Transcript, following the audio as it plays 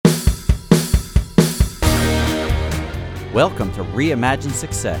Welcome to Reimagine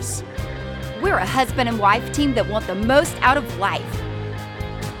Success. We're a husband and wife team that want the most out of life.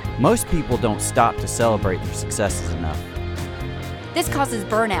 Most people don't stop to celebrate their successes enough. This causes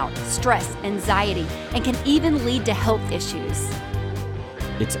burnout, stress, anxiety, and can even lead to health issues.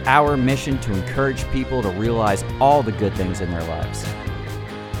 It's our mission to encourage people to realize all the good things in their lives.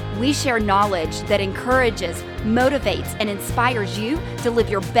 We share knowledge that encourages, motivates, and inspires you to live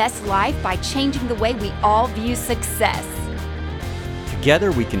your best life by changing the way we all view success.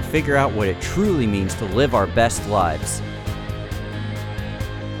 Together, we can figure out what it truly means to live our best lives.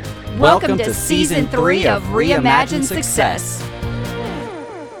 Welcome to Season 3 of Reimagine Success.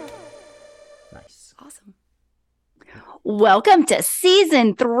 Nice. Awesome. Welcome to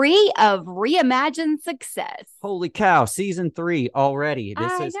Season 3 of Reimagine Success. Holy cow, Season 3 already.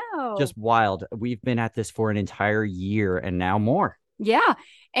 This I is know. just wild. We've been at this for an entire year and now more. Yeah.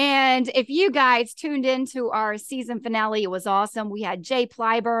 And if you guys tuned into our season finale, it was awesome. We had Jay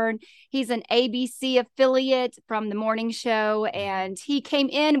Plyburn. He's an ABC affiliate from the morning show. And he came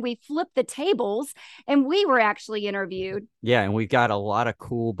in, we flipped the tables, and we were actually interviewed. Yeah, and we've got a lot of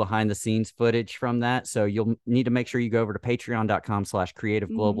cool behind the scenes footage from that. So you'll need to make sure you go over to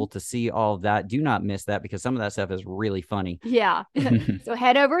patreon.com/creativeglobal to see all of that. Do not miss that because some of that stuff is really funny. Yeah. So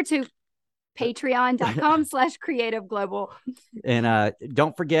head over to patreon.com/creativeglobal. And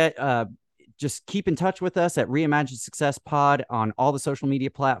don't forget, just keep in touch with us at Reimagine Success Pod on all the social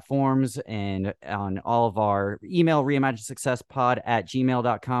media platforms and on all of our email,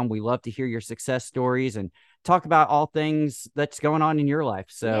 reimaginesuccesspod@gmail.com. We love to hear your success stories and talk about all things that's going on in your life.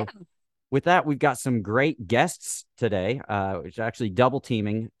 So with that, we've got some great guests today, which are actually double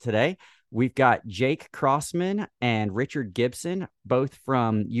teaming today. We've got Jake Crossman and Richard Gibson, both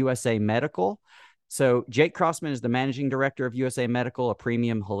from USA Medical. So Jake Crossman is the managing director of USA Medical, a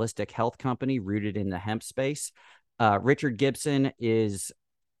premium holistic health company rooted in the hemp space. Richard Gibson is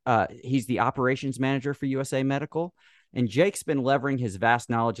he's the operations manager for USA Medical. And Jake's been leveraging his vast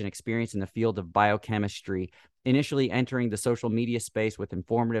knowledge and experience in the field of biochemistry, initially entering the social media space with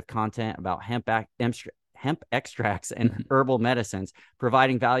informative content about hemp extracts and herbal medicines,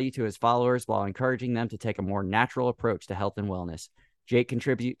 providing value to his followers while encouraging them to take a more natural approach to health and wellness. Jake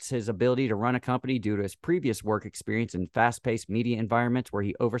contributes his ability to run a company due to his previous work experience in fast-paced media environments where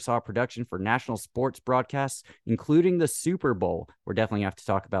he oversaw production for national sports broadcasts, including the Super Bowl. We're definitely going to have to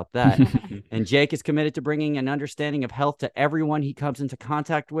talk about that. And Jake is committed to bringing an understanding of health to everyone he comes into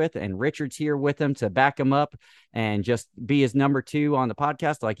contact with, and Richard's here with him to back him up and just be his number two on the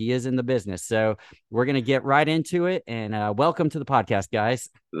podcast like he is in the business. So we're going to get right into it, and welcome to the podcast, guys.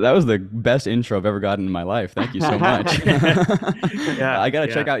 That was the best intro I've ever gotten in my life. Thank you so much. I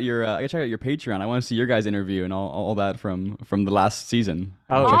gotta check out your Patreon. I want to see your guys' interview and all that from the last season.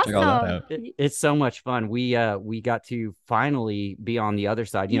 Oh, check all that out. It's so much fun. We got to finally be on the other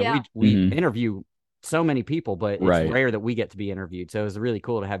side. You know, we interview so many people, but it's rare that we get to be interviewed. So it was really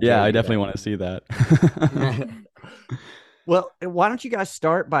cool to have. Yeah, I definitely want to see that. Well, why don't you guys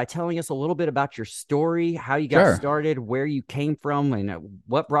start by telling us a little bit about your story, how you got started, where you came from, and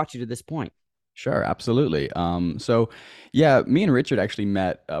what brought you to this point? Sure, absolutely. So yeah, me and Richard actually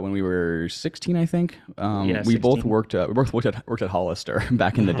met when we were 16, I think. We both worked at Hollister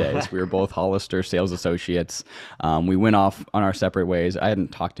back in the days. We were both Hollister sales associates. We went off on our separate ways. I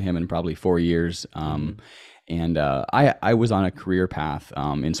hadn't talked to him in probably 4 years. And I was on a career path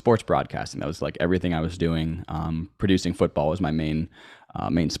in sports broadcasting. That was like everything I was doing. Producing football was my main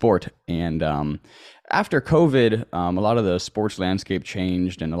sport. And after COVID, a lot of the sports landscape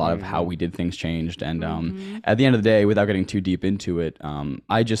changed and a lot of how we did things changed. And at the end of the day, without getting too deep into it,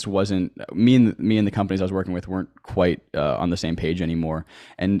 I just wasn't, me and the companies I was working with weren't quite on the same page anymore.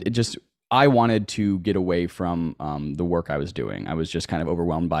 And I wanted to get away from the work I was doing. I was just kind of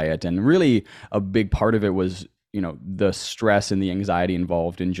overwhelmed by it. And really a big part of it was, the stress and the anxiety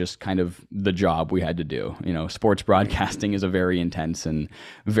involved in just kind of the job we had to do. Sports broadcasting is a very intense and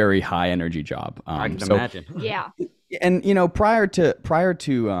very high energy job. I can imagine. Yeah. And, prior to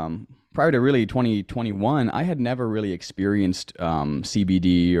really 2021, I had never really experienced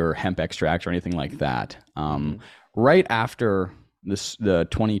CBD or hemp extracts or anything like that. Right after the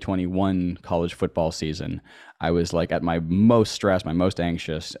 2021 college football season, I was like at my most stressed, my most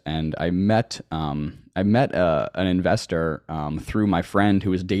anxious, and I met an investor through my friend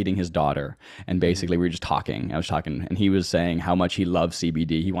who was dating his daughter, and basically we were just talking. I was talking, and he was saying how much he loves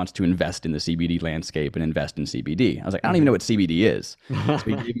CBD. He wants to invest in the CBD landscape and invest in CBD. I was like, I don't even know what CBD is. So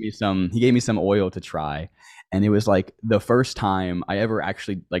he gave me some oil to try. And it was like the first time I ever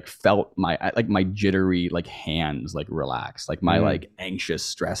actually like felt my jittery like hands like relax, like my like anxious,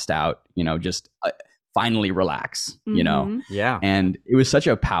 stressed out, just finally relax, you know? Yeah. And it was such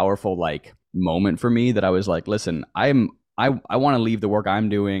a powerful like moment for me that I was like, listen, I want to leave the work I'm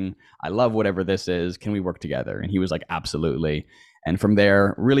doing. I love whatever this is. Can we work together? And he was like, absolutely. And from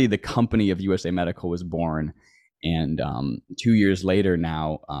there, really the company of USA Medical was born. And 2 years later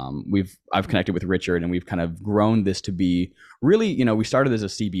now, I've connected with Richard, and we've kind of grown this to be really, you know, we started as a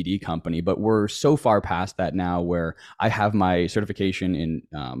CBD company, but we're so far past that now where I have my certification in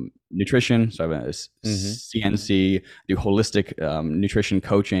nutrition. So I have a CNC, do holistic nutrition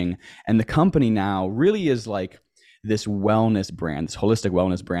coaching. And the company now really is like this wellness brand, this holistic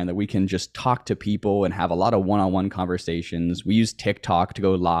wellness brand that we can just talk to people and have a lot of one-on-one conversations. We use TikTok to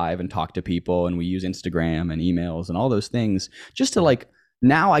go live and talk to people, and we use Instagram and emails and all those things just to like,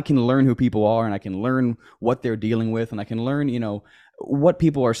 now I can learn who people are, and I can learn what they're dealing with, and I can learn, you know, what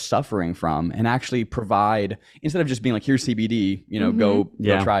people are suffering from, and actually provide, instead of just being like, here's CBD, you know, go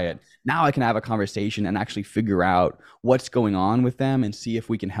try it. Now I can have a conversation and actually figure out what's going on with them and see if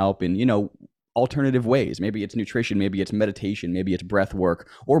we can help in, you know, alternative ways. Maybe it's nutrition, maybe it's meditation, maybe it's breath work,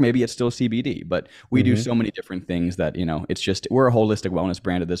 or maybe it's still CBD. But we do so many different things that, you know, it's just, we're a holistic wellness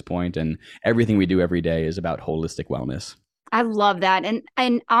brand at this point, and everything we do every day is about holistic wellness. I love that.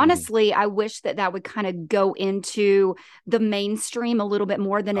 And honestly, I wish that would kind of go into the mainstream a little bit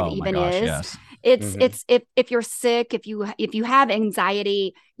more than it even is. Yes. It's if you're sick, if you have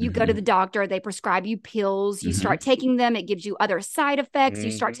anxiety, you go to the doctor, they prescribe you pills, you start taking them, it gives you other side effects,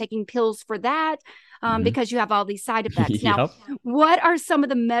 you start taking pills for that. Because you have all these side effects. Now, what are some of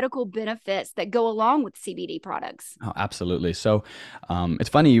the medical benefits that go along with CBD products? Oh, absolutely. So it's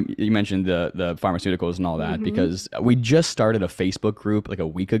funny you mentioned the pharmaceuticals and all that, because we just started a Facebook group like a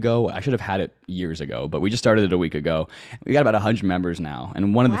week ago. I should have had it years ago, but we just started it a week ago. We got about 100 members now.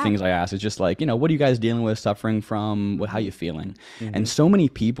 And one of the things I asked is just like, you know, what are you guys dealing with, suffering from? How are you feeling? And so many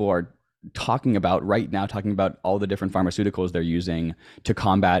people are talking about all the different pharmaceuticals they're using to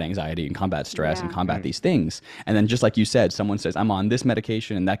combat anxiety and combat stress and combat these things. And then just like you said, someone says, I'm on this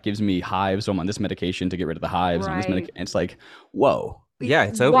medication and that gives me hives, so I'm on this medication to get rid of the hives. And it's like, whoa. Yeah,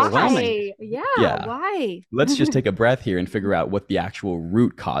 it's overwhelming. Why? Let's just take a breath here and figure out what the actual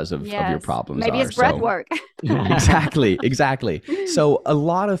root cause of your problems are. Maybe it's breath work. Exactly. So a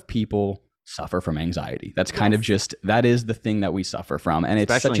lot of people suffer from anxiety. That's kind of just, that is the thing that we suffer from. And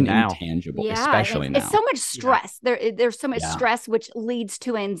it's such an intangible, especially now. It's so much stress. There's so much stress, which leads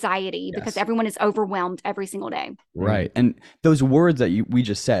to anxiety because everyone is overwhelmed every single day. Right. And those words that we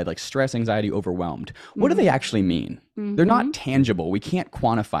just said, like stress, anxiety, overwhelmed, what do they actually mean? They're not tangible. We can't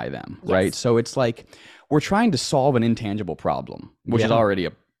quantify them, right? So it's like, we're trying to solve an intangible problem, which is already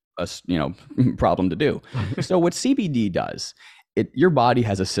a problem to do. So what CBD does, your body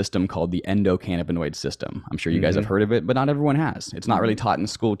has a system called the endocannabinoid system. I'm sure you guys have heard of it, but not everyone has. It's not really taught in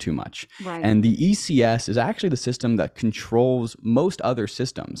school too much. Right. And the ECS is actually the system that controls most other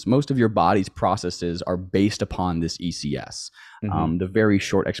systems. Most of your body's processes are based upon this ECS. The very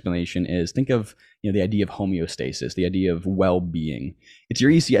short explanation is, think of the idea of homeostasis, the idea of well-being. It's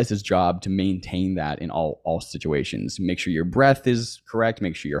your ECS's job to maintain that in all situations. Make sure your breath is correct,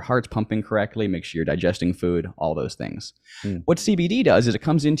 make sure your heart's pumping correctly, make sure you're digesting food, all those things. What CBD does is it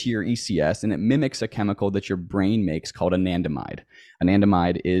comes into your ECS and it mimics a chemical that your brain makes called anandamide.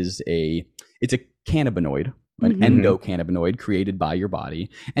 Anandamide is it's a cannabinoid, an endocannabinoid created by your body,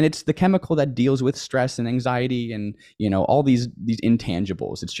 and it's the chemical that deals with stress and anxiety and all these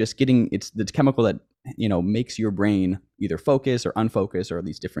intangibles. It's the chemical that makes your brain either focus or unfocus or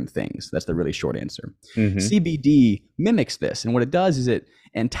these different things. That's the really short answer. CBD mimics this, and what it does is it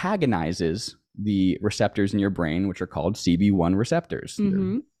antagonizes the receptors in your brain, which are called CB1 receptors.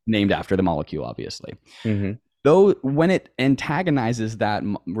 They're named after the molecule, obviously. Though when it antagonizes that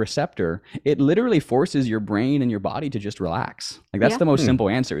receptor, it literally forces your brain and your body to just relax. Like that's the most simple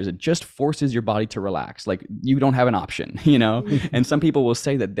answer, is it just forces your body to relax. Like you don't have an option, And some people will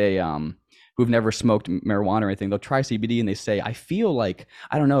say that they who've never smoked marijuana or anything, they'll try CBD and they say, I feel like,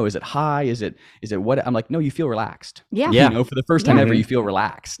 I don't know, is it high? Is it what? I'm like, no, you feel relaxed. Yeah. For the first time ever, you feel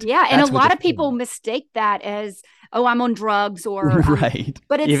relaxed. Yeah. And a lot of people mistake that as, oh, I'm on drugs or right.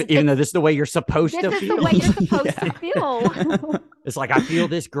 But even though this is the way you're supposed to feel. This is the way you're supposed to feel. It's like, I feel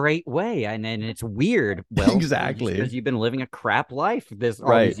this great way. And it's weird. Well, exactly. Because you've been living a crap life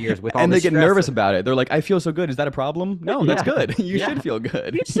all these years with all and this they get stress. nervous about it. They're like, I feel so good. Is that a problem? No, that's good. You should feel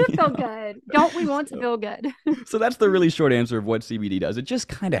good. You should feel good. Don't we want to feel good? So that's the really short answer of what CBD does. It just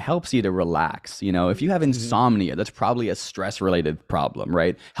kind of helps you to relax. If you have insomnia, that's probably a stress-related problem,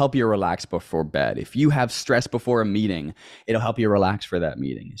 right? Help you relax before bed. If you have stress before a meeting, it'll help you relax for that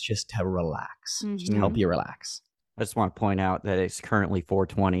meeting. It's just to relax, just to help you relax. I just want to point out that it's currently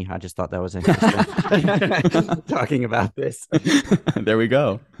 4:20. I just thought that was interesting talking about this. There we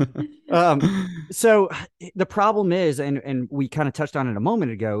go. So the problem is, and we kind of touched on it a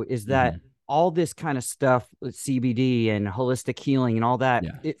moment ago, is that all this kind of stuff, CBD and holistic healing and all that,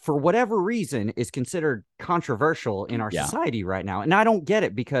 it, for whatever reason, is considered controversial in our society right now. And I don't get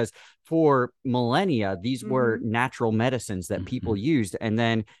it, because for millennia, these were natural medicines that people used. And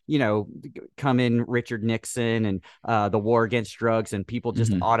then, you know, come in Richard Nixon and the war against drugs, and people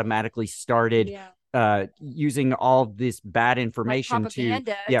just automatically started using all this bad information,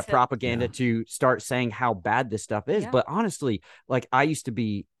 like propaganda to start saying how bad this stuff is. But honestly, like, I used to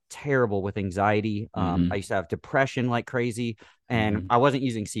be terrible with anxiety. I used to have depression like crazy, and I wasn't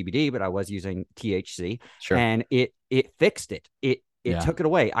using CBD, but I was using THC, and it fixed it. It took it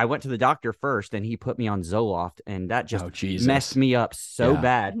away. I went to the doctor first, and he put me on Zoloft, and that just messed me up so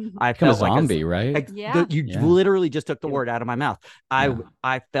bad. I felt like a zombie, right? You literally just took the word out of my mouth.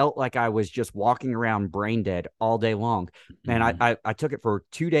 I felt like I was just walking around brain dead all day long, and I took it for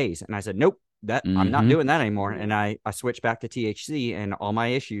 2 days, and I said, nope, that I'm not doing that anymore. And I switched back to THC, and all my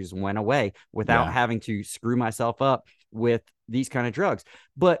issues went away without having to screw myself up with these kind of drugs.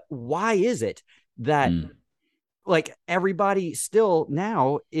 But why is it that like everybody still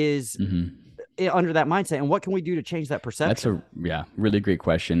now is under that mindset, and what can we do to change that perception? That's a really great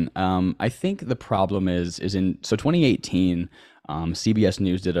question. I think the problem is in 2018, CBS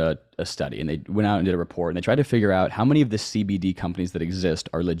News did a study, and they went out and did a report, and they tried to figure out how many of the CBD companies that exist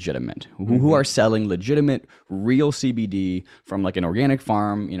are legitimate, who are selling legitimate, real CBD from like an organic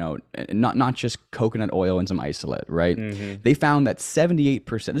farm, you know, not just coconut oil and some isolate, right? They found that 78%,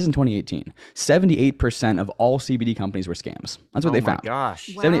 this is in 2018, 78% of all CBD companies were scams. That's what they found.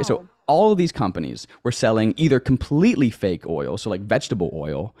 Gosh. Wow. So all of these companies were selling either completely fake oil, so like vegetable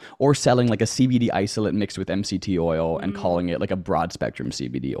oil, or selling like a CBD isolate mixed with MCT oil and calling it like a broad spectrum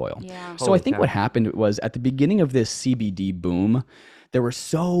CBD oil. So I think what happened was, at the beginning of this CBD boom, there were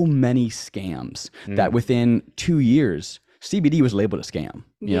so many scams that within 2 years, CBD was labeled a scam,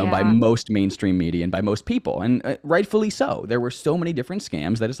 you know, by most mainstream media and by most people, and rightfully so. There were so many different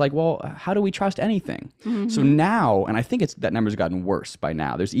scams that it's like, well, how do we trust anything? So now, and I think that number's gotten worse by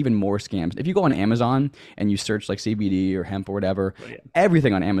now. There's even more scams. If you go on Amazon and you search like CBD or hemp or whatever,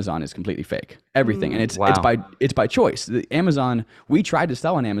 everything on Amazon is completely fake. Everything, and it's by choice. Amazon, we tried to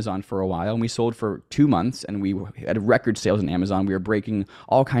sell on Amazon for a while, and we sold for 2 months, and we had record sales on Amazon. We were breaking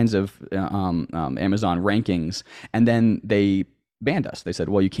all kinds of Amazon rankings, and then they banned us. They said,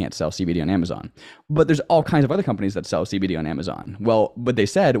 well, you can't sell CBD on Amazon. But there's all kinds of other companies that sell CBD on Amazon. Well, but they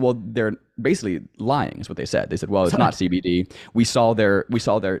said, well, they're basically lying is what they said. They said, well, it's not CBD. We saw their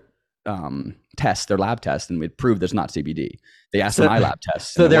test, their lab test, and it proved there's not CBD. They asked my lab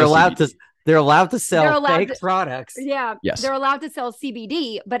test. So they're allowed CBD. They're allowed to sell fake products. Yes. They're allowed to sell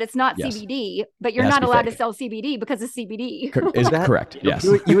CBD, but it's not CBD. But you're not allowed to sell CBD because of CBD. Is that correct? Yes.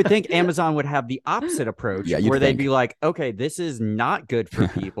 You would think Amazon would have the opposite approach, where they'd be like, okay, this is not good for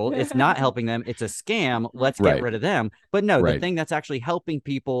people. It's not helping them. It's a scam. Let's get rid of them. But no, the thing that's actually helping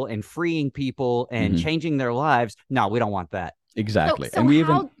people and freeing people and changing their lives, no, we don't want that. Exactly. So and we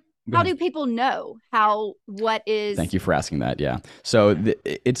how do people know what is? Thank you for asking that. Yeah. So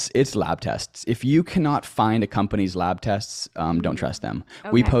it's lab tests. If you cannot find a company's lab tests, don't trust them.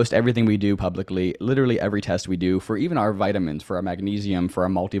 We post everything we do publicly, literally every test we do for even our vitamins, for our magnesium, for our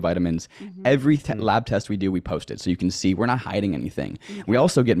multivitamins, every lab test we do, we post it. So you can see we're not hiding anything. We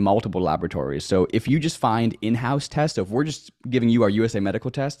also get multiple laboratories. So if you just find in-house tests, so if we're just giving you our USA medical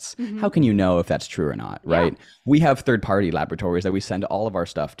tests, how can you know if that's true or not? Right. We have third-party laboratories that we send all of our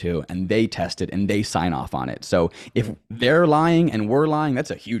stuff to, and they test it and they sign off on it. So if they're lying and we're lying, that's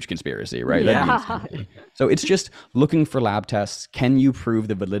a huge conspiracy, right? So it's just looking for lab tests. Can you prove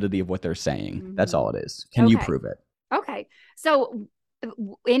the validity of what they're saying? That's all it is. Can you prove it? Okay. So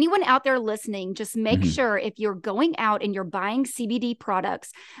anyone out there listening, just make sure if you're going out and you're buying CBD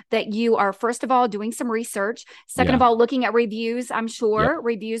products that you are, first of all, doing some research. Second of all, looking at reviews. I'm sure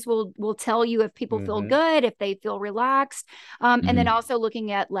reviews will tell you if people feel good, if they feel relaxed. And then also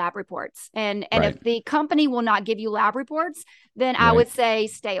looking at lab reports. And if the company will not give you lab reports, then I would say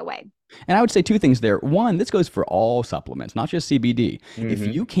stay away. And I would say two things there. One, this goes for all supplements, not just CBD. If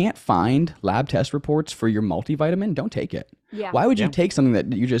you can't find lab test reports for your multivitamin, don't take it. Why would you take something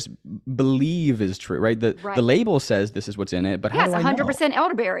that you just believe is true, right? The label says this is what's in it, but how do I know? 100%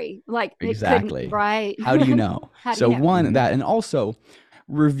 elderberry. Like exactly. Right. How do you know? One, that, and also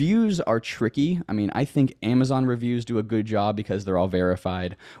reviews are tricky. I mean, I think Amazon reviews do a good job because they're all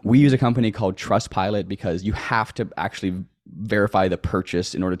verified. We use a company called Trustpilot because you have to actually verify the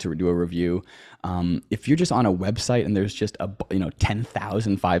purchase in order to do a review. If you're just on a website and there's just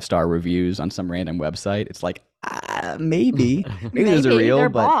 10,000 5-star reviews on some random website, it's like, maybe there's a real,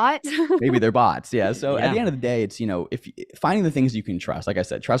 but maybe they're bots. Yeah. So at the end of the day, it's, if finding the things you can trust, like I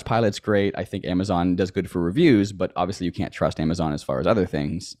said, Trustpilot's great. I think Amazon does good for reviews, but obviously you can't trust Amazon as far as other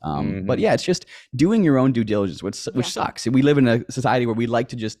things. But yeah, it's just doing your own due diligence, which sucks. We live in a society where we like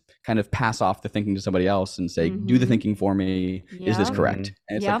to just kind of pass off the thinking to somebody else and say, do the thinking for me. Is this correct?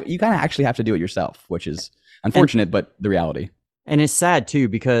 And it's like, you kind of actually have to do it yourself, which is unfortunate, but the reality. And it's sad too,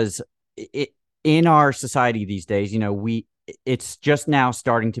 because in our society these days, it's just now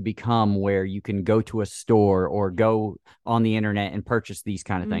starting to become where you can go to a store or go on the internet and purchase these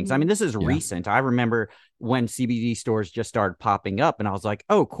kind of things. I mean, this is recent. I remember when CBD stores just started popping up, and I was like,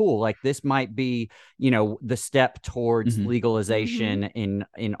 oh, cool. Like, this might be, the step towards legalization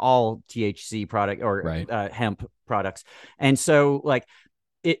in all THC product or hemp products. And so, like,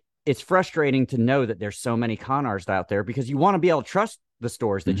 it's frustrating to know that there's so many con artists out there, because you want to be able to trust the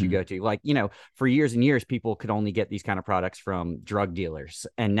stores that you go to. Like, for years and years, people could only get these kind of products from drug dealers.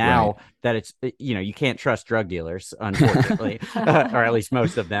 And now that it's, you can't trust drug dealers, unfortunately, or at least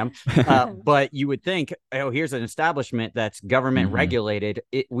most of them. But you would think, oh, here's an establishment that's government regulated.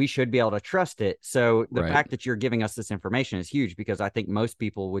 We should be able to trust it. So the fact that you're giving us this information is huge, because I think most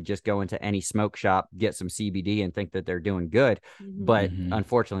people would just go into any smoke shop, get some CBD, and think that they're doing good. But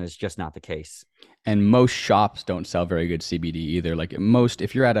unfortunately, it's just not the case. And most shops don't sell very good CBD either. Like, most,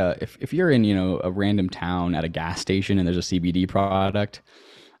 if you're at if you're in, a random town at a gas station and there's a CBD product,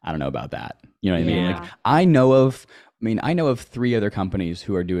 I don't know about that. You know what I mean? Like, I know of 3 other companies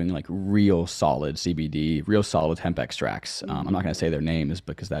who are doing like real solid CBD, real solid hemp extracts. I'm not going to say their names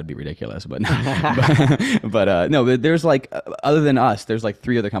because that'd be ridiculous, but no, there's like, other than us, there's like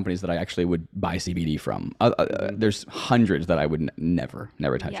 3 other companies that I actually would buy CBD from. There's hundreds that I would never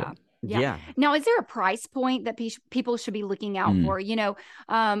touch it. Yeah. Now, is there a price point that people should be looking out for?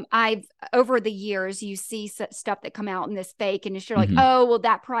 I've, over the years, you see stuff that come out and is fake, and you're like, oh, well,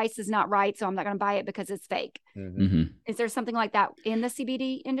 that price is not right, so I'm not going to buy it because it's fake. Is there something like that in the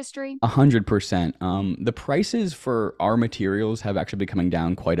CBD industry? 100%. The prices for our materials have actually been coming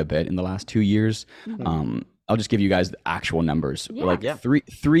down quite a bit in the last 2 years. I'll just give you guys the actual numbers.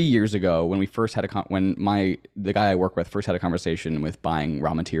 Three years ago, when we first had the guy I work with first had a conversation with buying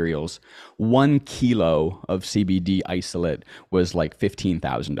raw materials, 1 kilo of CBD isolate was like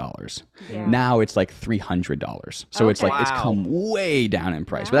 $15,000. Now it's like $300. So it's like, it's come way down in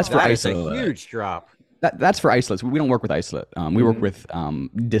price. But that's for isolate. A huge drop. That's for isolates. We don't work with isolate. We work with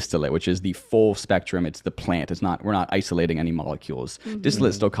distillate, which is the full spectrum. It's the plant. We're not isolating any molecules.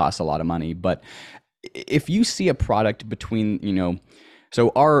 Distillate still costs a lot of money, but if you see a product between,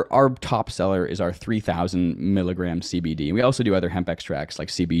 so our top seller is our 3,000 milligram CBD. We also do other hemp extracts like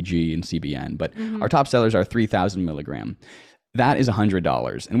CBG and CBN, but our top sellers are 3,000 milligram. That is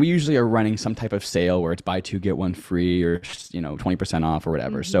 $100. And we usually are running some type of sale where it's buy 2, get 1 free, or, 20% off or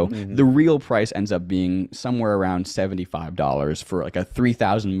whatever. So the real price ends up being somewhere around $75 for like a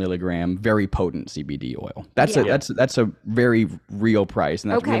 3,000 milligram, very potent CBD oil. That's a very real price.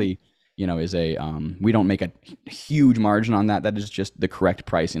 And that's really, is we don't make a huge margin on that. That is just the correct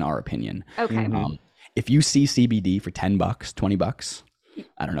price in our opinion. Okay. If you see CBD for $10, $20,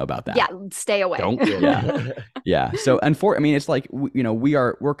 I don't know about that. Yeah, stay away. Don't get it. Yeah. So, it's like,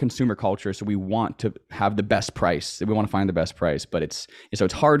 we're consumer culture, so we want to have the best price. We want to find the best price, but it's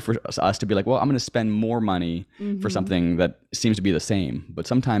hard for us to be like, well, I'm going to spend more money for something that seems to be the same. But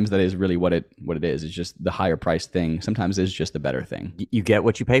sometimes that is really what it is. It's just the higher price thing. Sometimes it's just the better thing. You get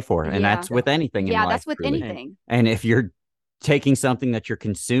what you pay for, and that's with anything in life. Yeah, that's with anything. And if you're taking something that you're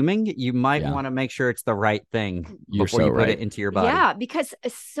consuming, you might want to make sure it's the right thing before you put it into your body. Yeah, because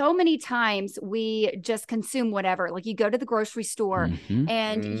so many times we just consume whatever. Like, you go to the grocery store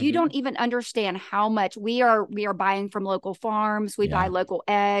and you don't even understand how much we are buying from local farms. We buy local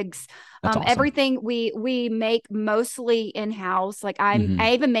eggs. Awesome. Everything we make mostly in-house. Like,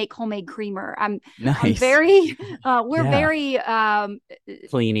 I even make homemade creamer. I'm very very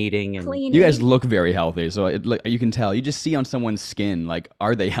clean eating. You guys look very healthy. So you can tell. You just see on someone's skin, like,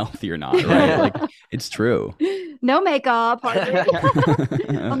 are they healthy or not? Right? Like, it's true. No makeup.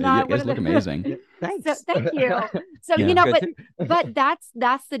 I'm not. You guys look amazing. So, thank you. So but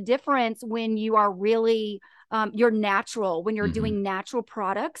that's the difference when you are really you're natural, when you're doing natural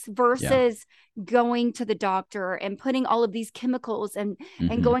products versus going to the doctor and putting all of these chemicals and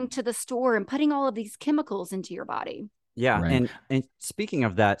going to the store and putting all of these chemicals into your body. Yeah. Right. And speaking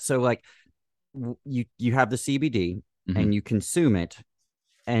of that, so like you have the CBD and you consume it,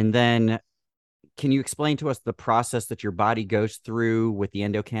 and then can you explain to us the process that your body goes through with the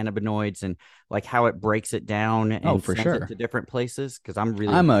endocannabinoids and like how it breaks it down and for sends sure. it to different places? Because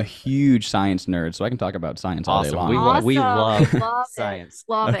I'm a huge science nerd, so I can talk about science all day long. Awesome. We love science.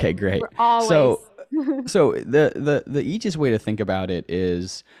 It. Love okay, it. great. We're always. So the easiest way to think about it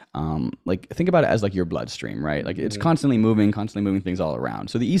is like think about it as like your bloodstream, right? Like it's constantly moving things all around.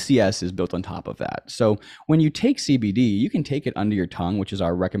 So the ECS is built on top of that. So when you take CBD, you can take it under your tongue, which is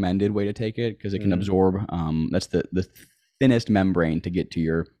our recommended way to take it because it can absorb. That's the thinnest membrane to get to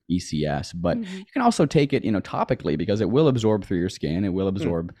your ECS, but you can also take it, topically because it will absorb through your skin. It will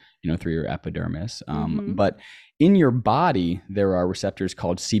absorb, through your epidermis. But in your body, there are receptors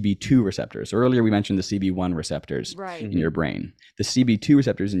called CB2 receptors. So earlier we mentioned the CB1 receptors in your brain. The CB2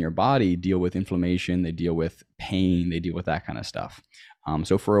 receptors in your body deal with inflammation. They deal with pain. They deal with that kind of stuff.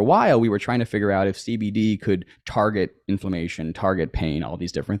 So for a while, we were trying to figure out if CBD could target inflammation, target pain, all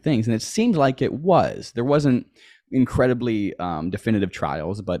these different things. And it seemed like it was. There wasn't incredibly definitive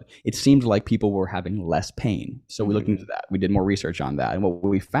trials, but it seemed like people were having less pain. So we looked into that. We did more research on that. And what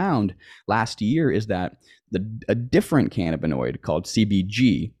we found last year is that a different cannabinoid called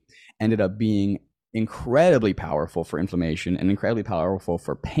CBG ended up being incredibly powerful for inflammation and incredibly powerful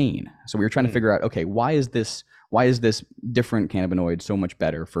for pain. So we were trying to figure out, okay, why is this different cannabinoid so much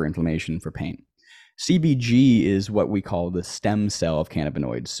better for inflammation, for pain? CBG is what we call the stem cell of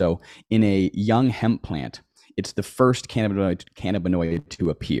cannabinoids. So in a young hemp plant, it's the first cannabinoid to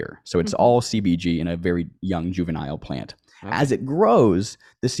appear. So it's all CBG in a very young juvenile plant. Okay. As it grows,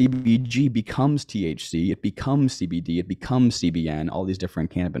 the CBG becomes THC, it becomes CBD, it becomes CBN, all these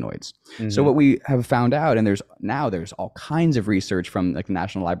different cannabinoids. So what we have found out, and there's all kinds of research from like the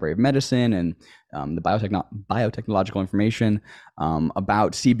National Library of Medicine and the biotechnological information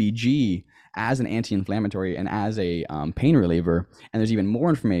about CBG as an anti-inflammatory and as a pain reliever. And there's even more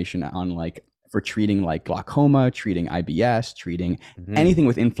information on like for treating like glaucoma, treating IBS, treating anything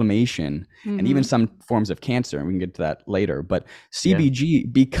with inflammation, and even some forms of cancer. And we can get to that later. But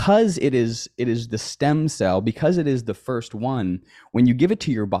CBG, because it is the stem cell, because it is the first one, when you give it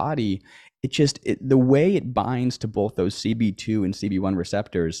to your body, the way it binds to both those CB2 and CB1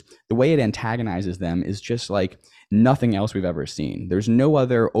 receptors, the way it antagonizes them is just like nothing else we've ever seen. There's no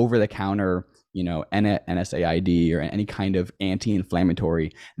other over-the-counter, NSAID or any kind of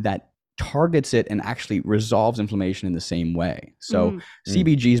anti-inflammatory that targets it and actually resolves inflammation in the same way. So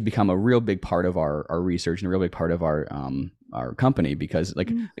CBG has become a real big part of our research and a real big part of our company because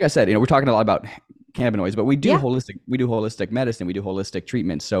like I said, we're talking a lot about cannabinoids, but we do holistic medicine, we do holistic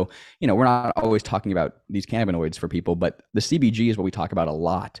treatment. So, we're not always talking about these cannabinoids for people, but the CBG is what we talk about a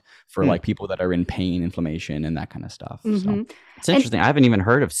lot for like people that are in pain, inflammation, and that kind of stuff. So it's interesting. I haven't even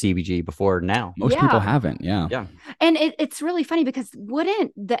heard of CBG before now. Most people haven't. Yeah. And it's really funny because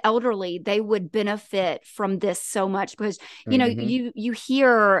wouldn't the elderly, they would benefit from this so much because, you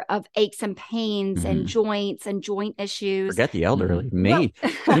hear of aches and pains and joints and joint issues. Forget the elderly, me.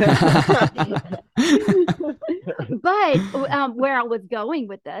 But where I was going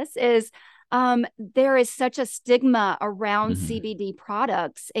with this is there is such a stigma around CBD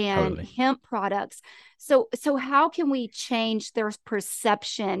products and hemp products. So how can we change their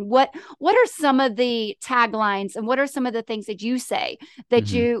perception? What are some of the taglines and what are some of the things that you say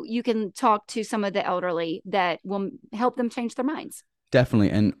that you can talk to some of the elderly that will help them change their minds? Definitely.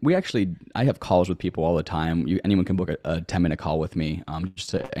 And I have calls with people all the time. Anyone can book a 10-minute call with me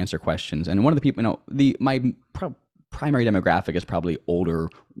just to answer questions. And one of the people, my primary demographic is probably older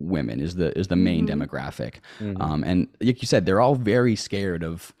women is the main demographic. And like you said, they're all very scared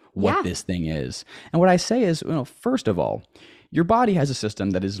of what this thing is. And what I say is, first of all, your body has a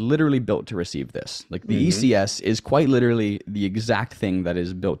system that is literally built to receive this. Like the ECS is quite literally the exact thing that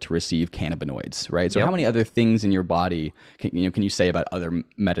is built to receive cannabinoids, right? So how many other things in your body can you say about other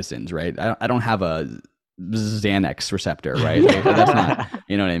medicines, right? I don't have a Xanax receptor, right? Like, that's not,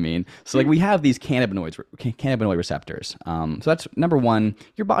 you know what I mean? So like we have these cannabinoid receptors. So that's number one,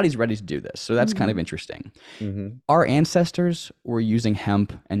 your body's ready to do this. So that's kind of interesting. Our ancestors were using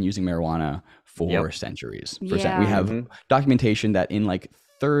hemp and using marijuana for centuries. We have documentation that in like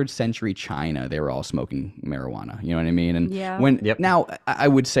 3rd century China, they were all smoking marijuana. You know what I mean? And now I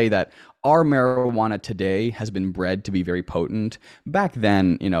would say that our marijuana today has been bred to be very potent. Back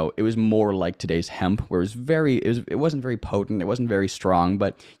then, it was more like today's hemp, where it wasn't very potent, it wasn't very strong,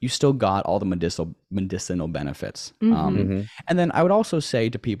 but you still got all the medicinal benefits. And then I would also say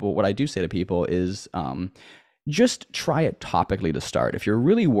to people, what I do say to people is, just try it topically to start. If you're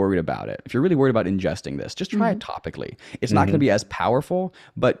really worried about it, if you're really worried about ingesting this, just try it topically. It's not going to be as powerful,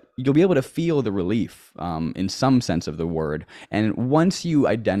 but you'll be able to feel the relief in some sense of the word. And once you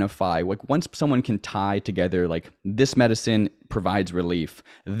identify, like once someone can tie together, like this medicine provides relief,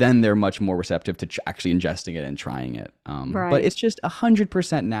 then they're much more receptive to actually ingesting it and trying it. But it's just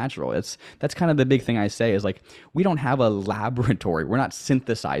 100% natural. That's kind of the big thing I say is like, we don't have a laboratory. We're not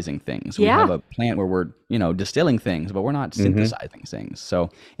synthesizing things. We have a plant where we're, distilling things, but we're not synthesizing things. So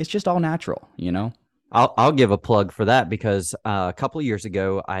it's just all natural, I'll give a plug for that because a couple of years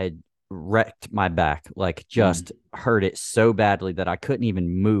ago I wrecked my back, like just hurt it so badly that I couldn't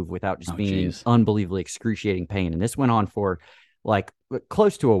even move without just being in unbelievably excruciating pain. And this went on for like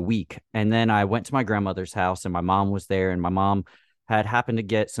close to a week. And then I went to my grandmother's house and my mom was there, and my mom had happened to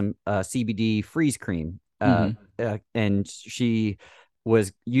get some CBD freeze cream. And she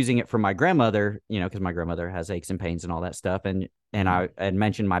was using it for my grandmother, because my grandmother has aches and pains and all that stuff. And I had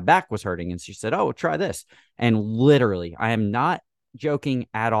mentioned my back was hurting, and she said, "Oh, try this." And literally, I am not joking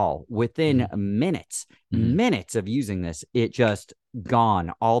at all. Within minutes of using this, it just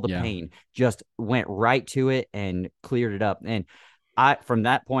gone. All the pain just went right to it and cleared it up. And from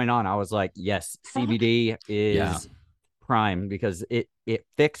that point on, I was like, yes, CBD is prime, because it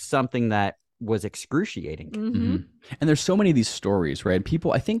fixed something that was excruciating. And there's so many of these stories, right?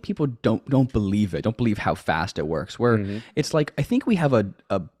 I think people don't believe it, don't believe how fast it works, where it's like, I think we have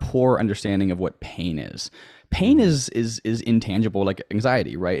a poor understanding of what pain is. Pain is intangible, like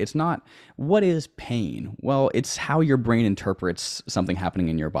anxiety, right? It's not, what is pain? Well, it's how your brain interprets something happening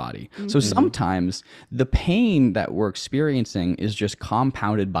in your body. So sometimes the pain that we're experiencing is just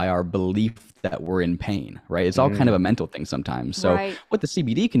compounded by our belief that we're in pain, right? It's all kind of a mental thing sometimes. So what the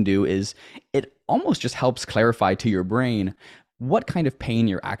CBD can do is it almost just helps clarify to your brain what kind of pain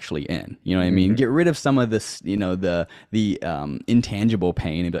you're actually in. You know what I mean? Get rid of some of this, the intangible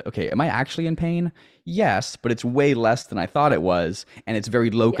pain, and be like, okay, am I actually in pain? Yes, but it's way less than I thought it was, and it's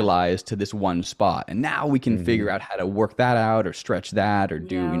very localized to this one spot. And now we can figure out how to work that out, or stretch that, or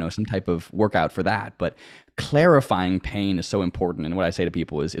do some type of workout for that. But clarifying pain is so important. And what I say to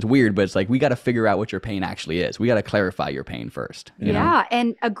people is, it's weird, but it's like, we got to figure out what your pain actually is. We got to clarify your pain first. You know?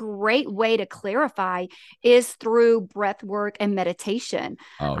 And a great way to clarify is through breath work and meditation.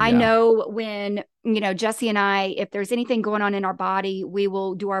 I know when, Jesse and I, if there's anything going on in our body, we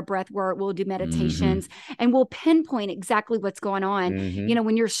will do our breath work, we'll do meditations, and we'll pinpoint exactly what's going on.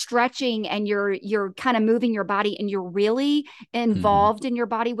 When you're stretching and you're kind of moving your body and you're really involved in your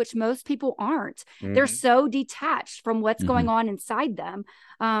body, which most people aren't. They're so detached from what's going on inside them.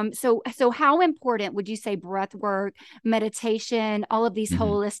 So how important would you say breath work, meditation, all of these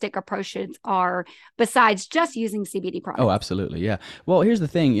holistic approaches are, besides just using CBD products? Oh, absolutely. Yeah. Well, here's the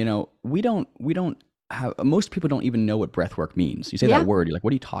thing, we don't have, most people don't even know what breath work means. You say that word, you're like,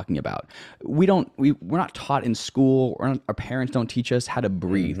 what are you talking about? We're not taught in school, or our parents don't teach us how to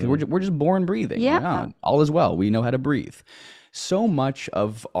breathe. We're just born breathing. All is well. We know how to breathe. So much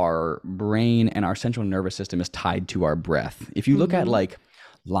of our brain and our central nervous system is tied to our breath. If you look at like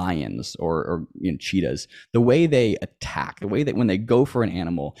lions or cheetahs, the way they attack, the way that when they go for an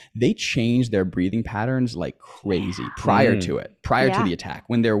animal, they change their breathing patterns like crazy prior to the attack.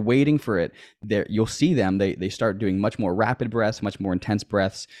 When they're waiting for it, you'll see them, they start doing much more rapid breaths, much more intense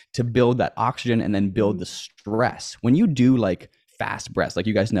breaths to build that oxygen and then build the stress. When you do like fast breaths, like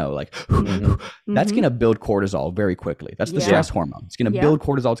you guys know, like that's going to build cortisol very quickly. That's the stress hormone. It's going to build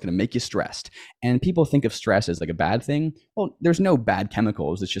cortisol. It's going to make you stressed. And people think of stress as like a bad thing. Well, there's no bad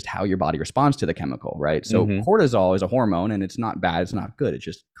chemicals. It's just how your body responds to the chemical, right? So cortisol is a hormone, and it's not bad. It's not good. It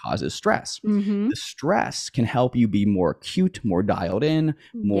just causes stress. The stress can help you be more acute, more dialed in,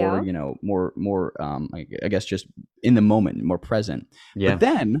 more, I guess just in the moment, more present. But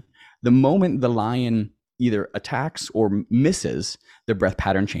then the moment the lion either attacks or misses, their breath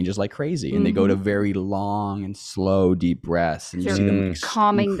pattern changes like crazy, and they go to very long and slow, deep breaths, and you see them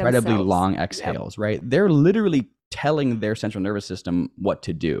calming incredibly themselves. long exhales, right? They're literally telling their central nervous system what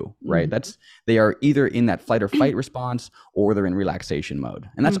to do, right? They are either in that flight or fight response, or they're in relaxation mode,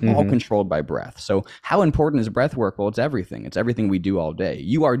 and that's all controlled by breath. So how important is breath work? Well, it's everything. It's everything we do all day.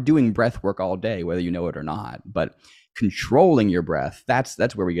 You are doing breath work all day, whether you know it or not, but controlling your breath,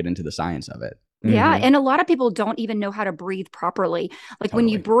 that's where we get into the science of it. Yeah. And a lot of people don't even know how to breathe properly. Like when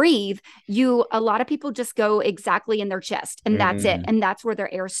you breathe, a lot of people just go exactly in their chest and that's it. And that's where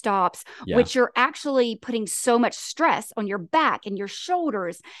their air stops, which you're actually putting so much stress on your back and your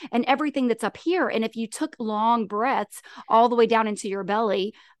shoulders and everything that's up here. And if you took long breaths all the way down into your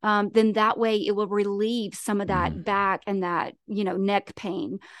belly, then that way it will relieve some of that back and that, neck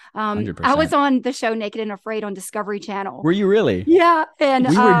pain. 100%. I was on the show Naked and Afraid on Discovery Channel. Were you really? Yeah. And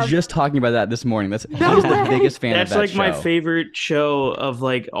we were just talking about that this morning. He's the biggest fan of that show. That's like my favorite show of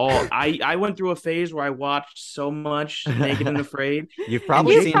like all. I went through a phase where I watched so much Naked and Afraid. You've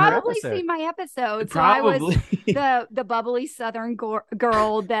probably seen my episodes. Probably. So I was the bubbly Southern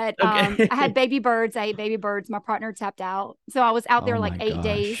girl that I had baby birds. I ate baby birds. My partner tapped out. So I was out there 8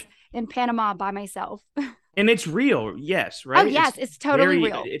 days in Panama by myself. And it's real. Yes. Right. Oh, yes. It's totally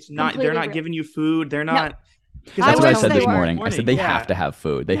real. It's not, they're not giving you food. They're not. No. That's what I said this morning. I said they have to have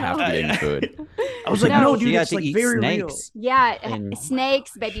food. They have to be eating food. I was like, no, dude, it's like very snakes. real. Yeah,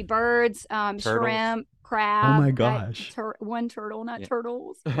 snakes, baby birds, shrimp, crab. Oh my gosh. One turtle, not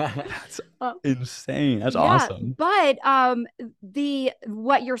turtles. That's insane. That's awesome. But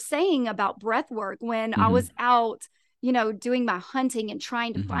what you're saying about breath work, when I was out, doing my hunting and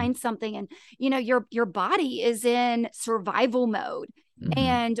trying to find something, and your body is in survival mode.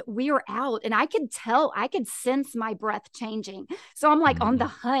 And we were out and I could sense my breath changing. So I'm like on the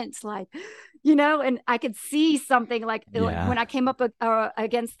hunt, like, and I could see something like when I came up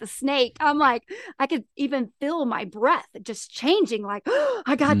against the snake, I'm like, I could even feel my breath just changing, like, oh,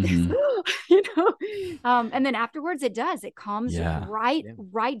 I got this, and then afterwards it calms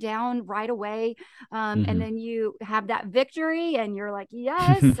right down right away. And then you have that victory and you're like,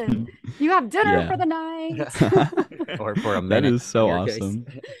 yes, and you have dinner for the night. Or for a minute. That is so awesome.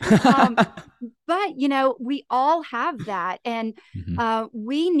 But, we all have that. And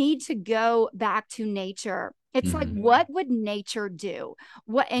we need to go back to nature. It's like, what would nature do?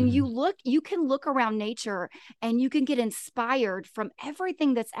 You can look around nature and you can get inspired from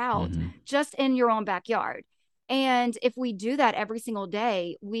everything that's out just in your own backyard. And if we do that every single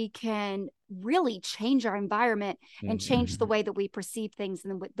day, we can really change our environment and change the way that we perceive things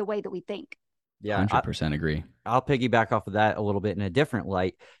and the way that we think. Yeah, 100% agree. I'll piggyback off of that a little bit in a different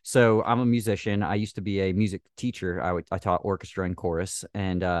light. So I'm a musician. I used to be a music teacher. I taught orchestra and chorus.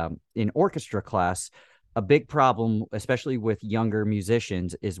 And in orchestra class, a big problem, especially with younger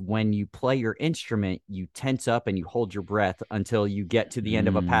musicians, is when you play your instrument, you tense up and you hold your breath until you get to the end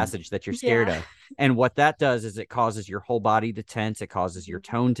of a passage that you're scared of. And what that does is it causes your whole body to tense. It causes your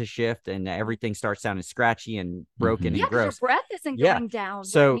tone to shift and everything starts sounding scratchy and broken and gross. Your breath isn't going down.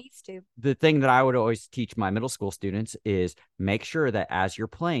 So it needs to. The thing that I would always teach my middle school students is make sure that as you're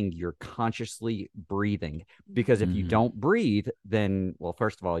playing, you're consciously breathing. Because if you don't breathe, then, well,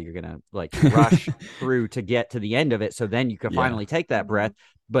 first of all, you're going to like rush through to get to the end of it. So then you can finally take that breath,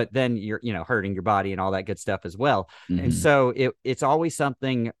 but then you're, hurting your body and all that good stuff as well. And so it's always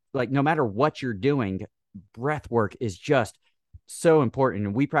something like, no matter what you're doing, breath work is just so important.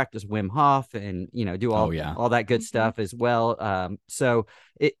 And we practice Wim Hof and, do all that good stuff as well. So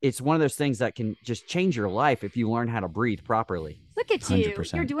it's one of those things that can just change your life if you learn how to breathe properly. Look at you.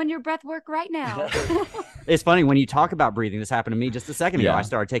 100%. You're doing your breath work right now. It's funny when you talk about breathing. This happened to me just a second ago. I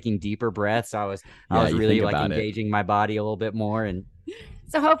started taking deeper breaths. I was really like engaging my body a little bit more. And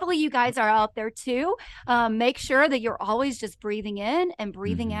so hopefully you guys are out there too. Make sure that you're always just breathing in and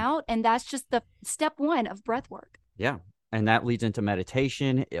breathing out. And that's just the step one of breath work. Yeah. And that leads into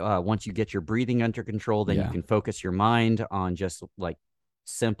meditation. Once you get your breathing under control, then you can focus your mind on just like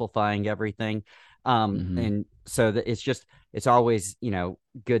simplifying everything. And so that it's always,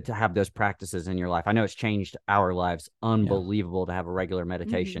 good to have those practices in your life. I know it's changed our lives. Unbelievable to have a regular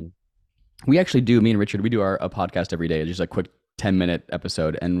meditation. We actually do, me and Richard, we do a podcast every day. It's just a quick 10-minute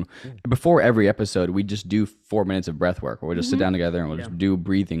episode, and before every episode we just do 4 minutes of breath work, or we'll just sit down together and we'll just do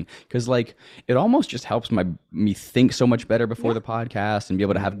breathing, because like it almost just helps me think so much better before the podcast and be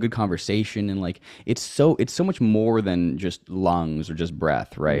able to have good conversation, and like it's so much more than just lungs or just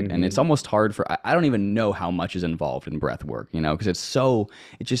breath, right? And it's almost hard for I don't even know how much is involved in breath work, because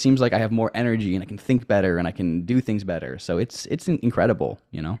it just seems like I have more energy and I can think better and I can do things better, so it's incredible.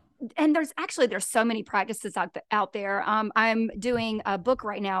 And there's so many practices out there. I'm doing a book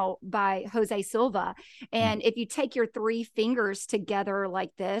right now by Jose Silva. And if you take your 3 fingers together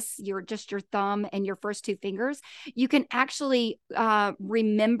like this, your thumb and your first 2 fingers, you can actually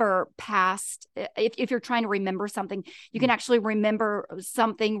remember past, if you're trying to remember something, you can actually remember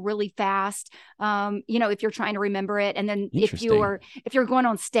something really fast. If you're trying to remember it. And then if you're going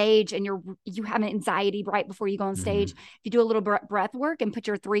on stage and you have an anxiety right before you go on stage, if you do a little breath work and put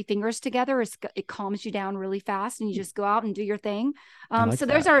your 3 fingers together, it calms you down really fast, and you just go out and do your thing. So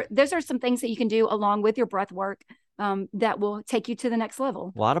that. those are some things that you can do along with your breath work that will take you to the next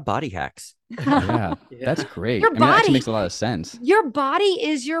level. A lot of body hacks. Yeah, that's great. Your body, that actually makes a lot of sense. Your body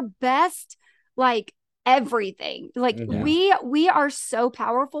is your best, like, everything. Like, we are so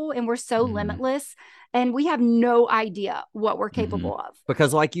powerful, and we're so limitless, and we have no idea what we're capable of.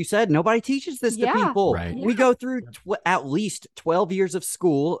 Because like you said, nobody teaches this to people. Right. We go through at least 12 years of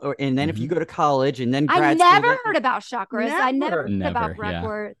school, and then if you go to college and then I never heard about chakras. I never heard about Never, yeah.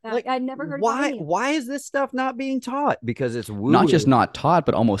 breathwork. Like, I never heard why about why is this stuff not being taught? Because it's woo. Not just not taught,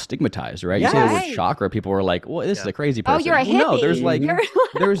 but almost stigmatized, right? Yeah. You say the word chakra, people are like, well, this is a crazy person. Oh, you're a hippie. No, there's like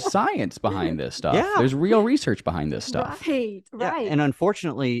there's science behind this stuff. Yeah. There's real research behind this stuff. Right. Yeah, and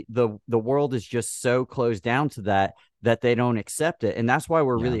unfortunately, the world is just so closed down to that they don't accept it. And that's why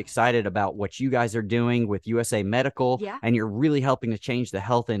we're really excited about what you guys are doing with USA Medical. Yeah. And you're really helping to change the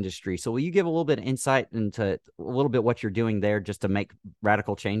health industry. So will you give a little bit of insight into a little bit what you're doing there just to make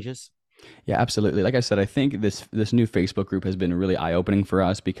radical changes? Yeah, absolutely. Like I said, I think this new Facebook group has been really eye-opening for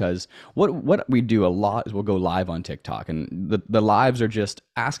us, because what we do a lot is we'll go live on TikTok, and the lives are just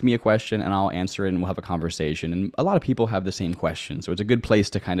ask me a question and I'll answer it and we'll have a conversation. And a lot of people have the same question, so it's a good place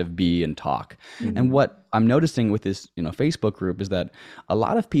to kind of be and talk. And what I'm noticing with this, Facebook group is that a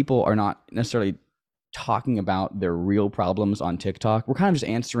lot of people are not necessarily talking about their real problems on TikTok. We're kind of just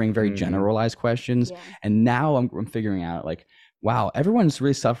answering very generalized questions. And now I'm figuring out, like, wow, everyone's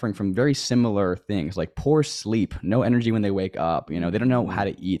really suffering from very similar things, like poor sleep, no energy when they wake up. They don't know how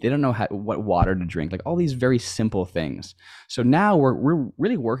to eat. They don't know what water to drink, like all these very simple things. So now we're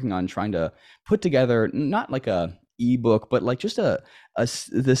really working on trying to put together, not like a ebook, but like just the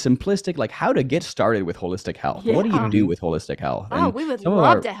simplistic, like how to get started with holistic health. What do you do with holistic health? Oh, we would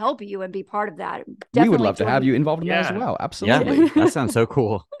love to help you and be part of that. We would love to have you involved in that as well. Absolutely. Yeah, that sounds so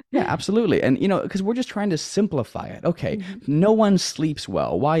cool. Yeah, absolutely. And, because we're just trying to simplify it. Okay, no one sleeps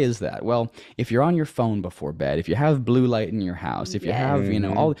well. Why is that? Well, if you're on your phone before bed, if you have blue light in your house, if you have,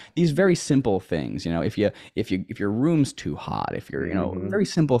 all these very simple things, if your room's too hot, if you're, very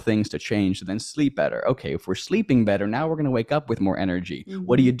simple things to change to then sleep better. Okay, if we're sleeping better, now we're going to wake up with more energy.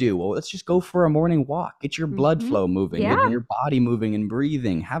 What do you do? Well, let's just go for a morning walk. Get your blood flow moving, get your body moving and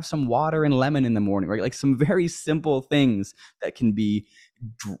breathing. Have some water and lemon in the morning, right? Like some very simple things that can be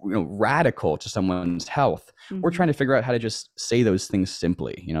radical to someone's health. We're trying to figure out how to just say those things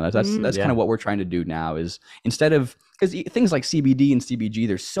simply. That's kind of what we're trying to do now, is instead of, because things like CBD and CBG,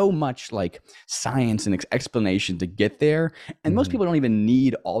 there's so much like science and explanation to get there, and most people don't even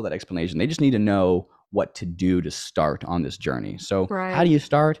need all that explanation. They just need to know what to do to start on this journey. So how do you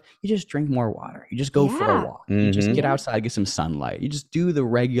start? You just drink more water. You just go for a walk. You just get outside, get some sunlight. You just do the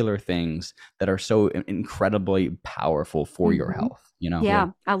regular things that are so incredibly powerful for your health.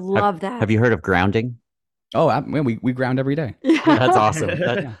 Yeah, I love that. Have you heard of grounding? Oh, we ground every day. That's awesome.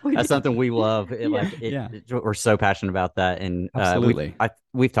 That's something we love. We're so passionate about that. And absolutely.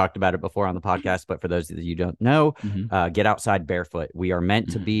 We've talked about it before on the podcast, but for those of you who don't know, get outside barefoot. We are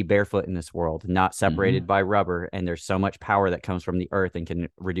meant to be barefoot in this world, not separated by rubber. And there's so much power that comes from the earth and can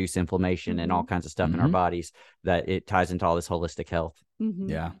reduce inflammation and all kinds of stuff in our bodies, that it ties into all this holistic health.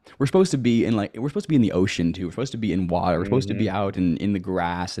 Yeah. We're supposed to be in the ocean too. We're supposed to be in water. We're supposed to be out in the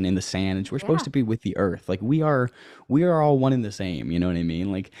grass and in the sand. And we're supposed to be with the earth. Like we are all one and the same. You know what I mean?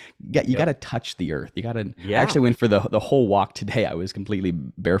 Like you got to touch the earth. You got to, I actually went for the whole walk today. I was completely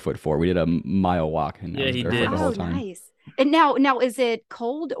barefoot for. We did a mile walk and I was barefoot the whole time. Nice. And now is it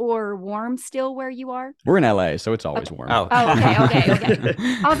cold or warm still where you are? We're in LA, so it's always warm. Oh, okay.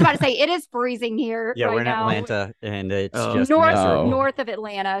 I was about to say it is freezing here. Yeah, right we're in now. Atlanta, and it's just north of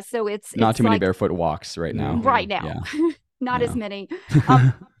Atlanta, so it's not too many barefoot walks right now. Right now, not as many.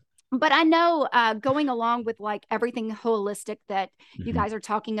 But I know going along with like everything holistic that you guys are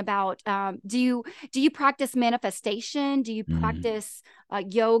talking about, do you practice manifestation? Do you practice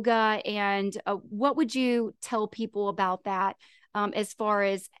yoga? And what would you tell people about that as far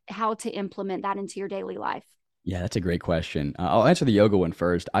as how to implement that into your daily life? Yeah, that's a great question. I'll answer the yoga one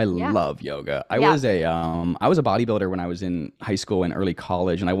first. I love yoga. I was a bodybuilder when I was in high school and early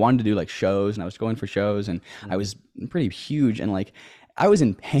college, and I wanted to do like shows, and I was going for shows, and I was pretty huge, and like I was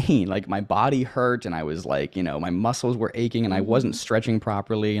in pain, like my body hurt, and I was like, my muscles were aching, and I wasn't stretching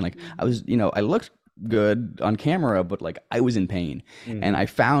properly, and like I was, I looked good on camera, but like I was in pain. And I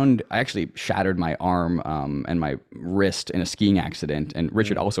actually shattered my arm and my wrist in a skiing accident, and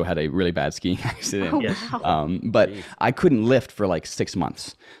Richard also had a really bad skiing accident. But I couldn't lift for like 6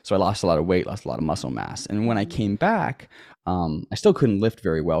 months, so I lost a lot of weight, lost a lot of muscle mass. And when I came back, I still couldn't lift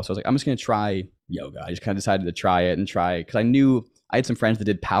very well, so I was like, I'm just gonna try yoga. I just kind of decided to try it, because I knew I had some friends that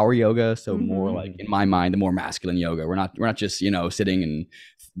did power yoga, so more like, in my mind, the more masculine yoga. We're not just sitting and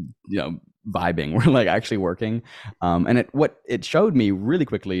vibing. We're like actually working. And what it showed me really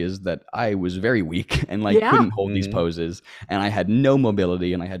quickly is that I was very weak and like couldn't hold these poses, and I had no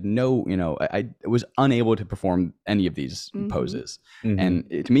mobility, and I had no, I was unable to perform any of these poses. And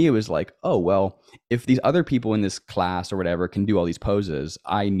to me, it was like, oh, well, if these other people in this class or whatever can do all these poses,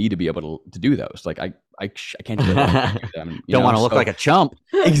 I need to be able to do those. Like I can't do them. Don't want to look like a chump.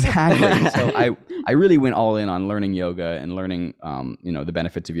 Exactly. So I really went all in on learning yoga and learning, the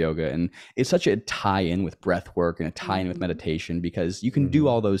benefits of yoga. And it's such a tie-in with breath work and a tie-in with meditation, because you can do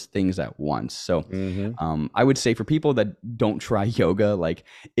all those things at once. So I would say for people that don't try yoga, like,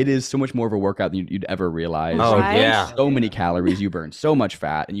 it is so much more of a workout than you'd ever realize. Oh, yeah. So many calories, you burn so much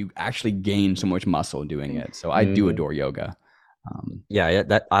fat, and you actually gain so much muscle doing it. So I do adore yoga.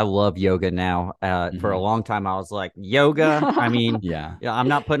 That I love yoga now. For a long time, I was like, yoga. I mean, I'm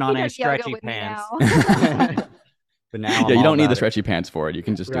not putting on any stretchy pants. But now, you don't need the stretchy pants for it. You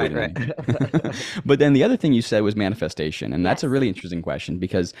can just do it. Right. But then the other thing you said was manifestation, and that's a really interesting question,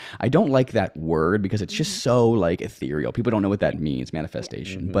 because I don't like that word, because it's just so like ethereal. People don't know what that means,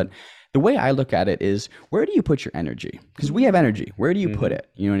 manifestation. But the way I look at it is, where do you put your energy? Because we have energy. Where do you put it?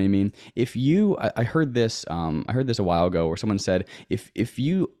 You know what I mean? If you, I heard this a while ago, where someone said, if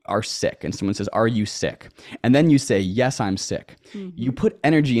you are sick and someone says, "Are you sick?" and then you say, "Yes, I'm sick," you put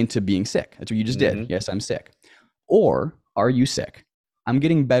energy into being sick. That's what you just did. Yes, I'm sick. Or, are you sick? I'm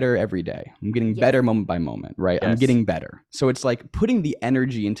getting better every day. I'm getting better moment by moment, right? Yes. I'm getting better. So it's like putting the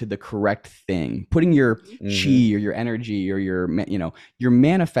energy into the correct thing, putting your chi or your energy or you're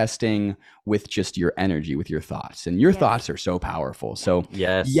manifesting with just your energy, with your thoughts, and your thoughts are so powerful. So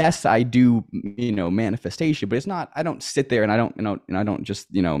yes, I do, manifestation, but it's not, I don't sit there and I don't just,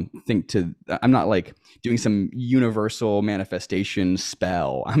 think I'm not like doing some universal manifestation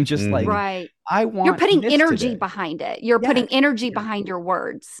spell. I'm just like, you're putting energy behind it. You're putting energy behind your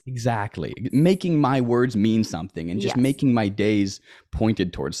words. Exactly. Making my words mean something, and just making my days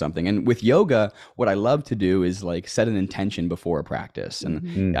pointed towards something. And with yoga, what I love to do is like set an intention before a practice.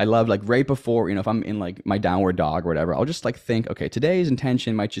 And I love, like, right before, if I'm in like my downward dog or whatever, I'll just like think, okay, today's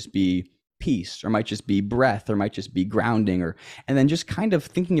intention might just be peace, or might just be breath, or might just be grounding, and then just kind of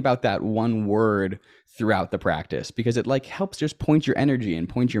thinking about that one word throughout the practice, because it like helps just point your energy and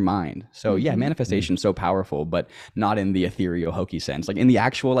point your mind. So manifestation is so powerful, but not in the ethereal hokey sense, like in the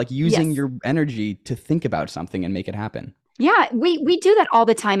actual, like, using your energy to think about something and make it happen. Yeah, we do that all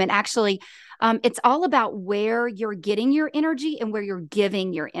the time. And actually, it's all about where you're getting your energy and where you're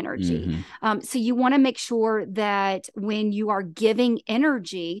giving your energy. So you want to make sure that when you are giving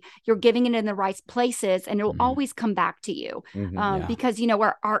energy, you're giving it in the right places, and it'll always come back to you. Because,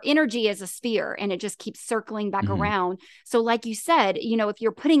 our energy is a sphere, and it just keeps circling back around. So like you said, if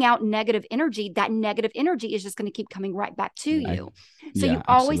you're putting out negative energy, that negative energy is just going to keep coming right back to you. So you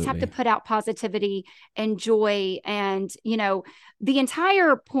always have to put out positivity and joy. And, the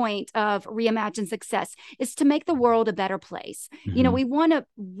entire point of Reimagine Success is to make the world a better place. We want to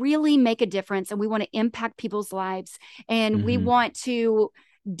really make a difference, and we want to impact people's lives, and we want to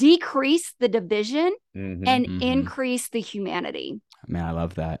decrease the division and increase the humanity. Man, I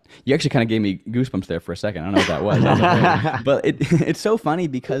love that. You actually kind of gave me goosebumps there for a second. I don't know what that was. But it's so funny,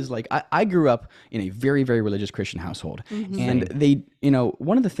 because like I grew up in a very, very religious Christian household. And they,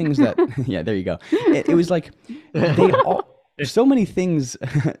 one of the things that, there you go. It was like, so many things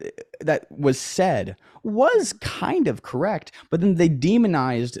that was said was kind of correct, but then they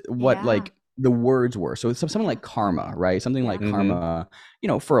demonized what like the words were. So it's something like karma, right? Something like karma,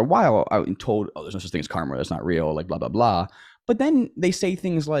 for a while I was told, oh, there's no such thing as karma. That's not real, like blah, blah, blah. But then they say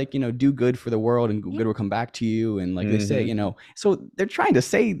things like, do good for the world and good will come back to you. And like they say, so they're trying to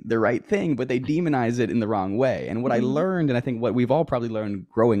say the right thing, but they demonize it in the wrong way. And what I learned, and I think what we've all probably learned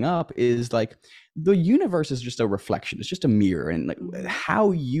growing up, is like the universe is just a reflection. It's just a mirror. And like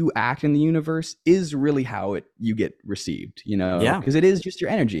how you act in the universe is really how you get received, because it is just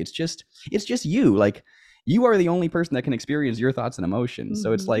your energy. It's just you. Like, you are the only person that can experience your thoughts and emotions.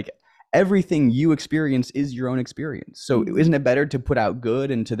 So it's like, everything you experience is your own experience. So isn't it better to put out good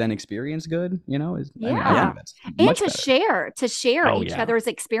and to then experience good? I think that's much better. to share each other's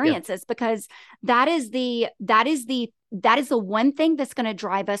experiences, because that is the one thing that's going to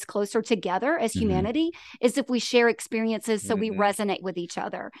drive us closer together as humanity, is if we share experiences, so we resonate with each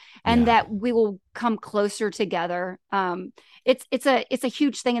other, and that we will come closer together. It's a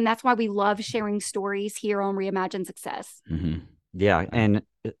huge thing, and that's why we love sharing stories here on Reimagine Success. Yeah, and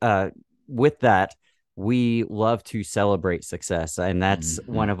with that, we love to celebrate success. And that's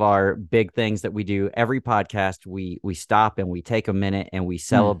one of our big things that we do. Every podcast, we stop and we take a minute and we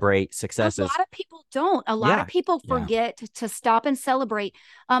celebrate successes. A lot of people don't. A lot of people forget to stop and celebrate.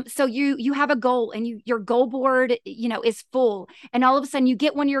 So you have a goal and your goal board, is full. And all of a sudden you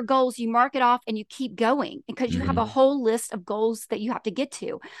get one of your goals, you mark it off and you keep going because you have a whole list of goals that you have to get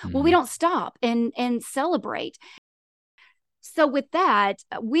to. Well, we don't stop and celebrate. So with that,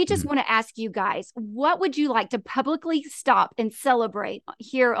 we just want to ask you guys, what would you like to publicly stop and celebrate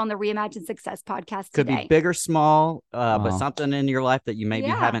here on the Reimagine Success podcast today? Could be big or small, but something in your life that you maybe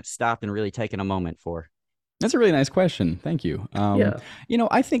haven't stopped and really taken a moment for. That's a really nice question. Thank you.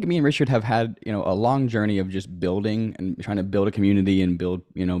 I think me and Richard have had, a long journey of just building and trying to build a community and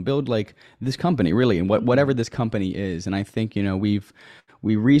build like this company really, and whatever this company is. And I think,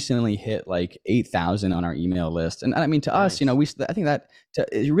 we recently hit like 8,000 on our email list. And I mean, to us, I think that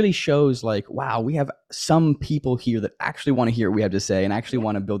it really shows like, wow, we have some people here that actually want to hear what we have to say and actually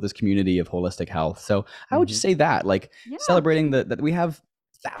want to build this community of holistic health. So I would just say that, like celebrating that we have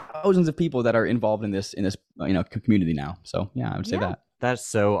thousands of people that are involved in this community now. So I would say that. That's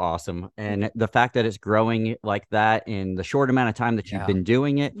so awesome. And the fact that it's growing like that in the short amount of time that you've been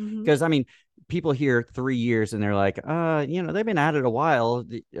doing it, because I mean, people hear 3 years and they're like, they've been at it a while.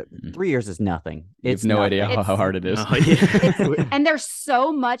 3 years is nothing. It's no idea how hard it is. And there's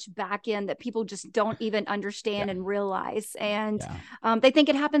so much back end that people just don't even understand and realize. And they think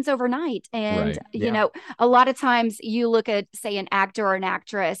it happens overnight. And, a lot of times you look at, say, an actor or an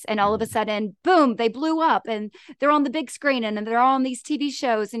actress, and all of a sudden, boom, they blew up and they're on the big screen and they're on these TV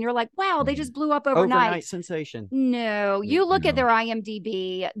shows. And you're like, wow, they just blew up overnight. Overnight sensation. No, you look at their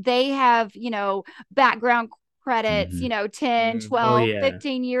IMDb, they have, background credits, 10, 12,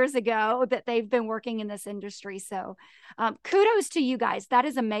 15 years ago that they've been working in this industry. So kudos to you guys. That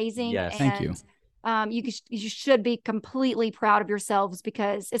is amazing. Yes. Thank you. You should be completely proud of yourselves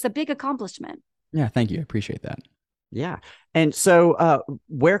because it's a big accomplishment. Yeah, thank you. I appreciate that. Yeah. And so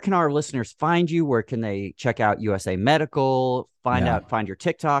where can our listeners find you? Where can they check out USA Medical, find your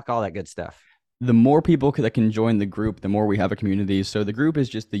TikTok, all that good stuff? The more people that can join the group, the more we have a community. So the group is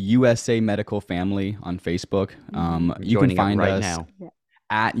just the USA Medical family on Facebook. You can find us now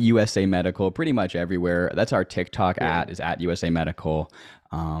at USA Medical pretty much everywhere. That's our TikTok is at USA Medical.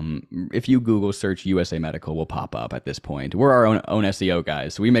 If you Google search USA Medical, we'll pop up at this point. We're our own SEO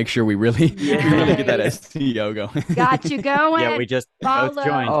guys, so we make sure we really get that SEO going. Got you going. Yeah, we just both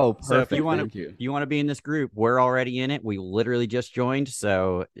joined. Oh, perfect. So if you want to be in this group, we're already in it. We literally just joined,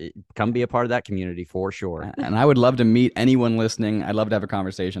 so come be a part of that community for sure. And I would love to meet anyone listening. I'd love to have a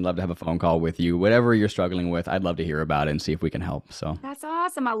conversation. Love to have a phone call with you. Whatever you're struggling with, I'd love to hear about it and see if we can help. So that's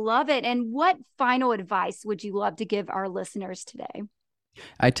awesome. I love it. And what final advice would you love to give our listeners today?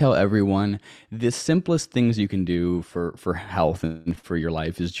 I tell everyone the simplest things you can do for health and for your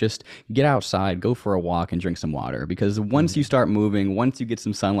life is just get outside, go for a walk and drink some water. Because once you start moving, once you get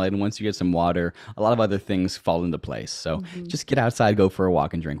some sunlight and once you get some water, a lot of other things fall into place. So just get outside, go for a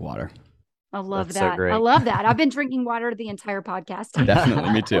walk and drink water. I love that. So I love that. I've been drinking water the entire podcast.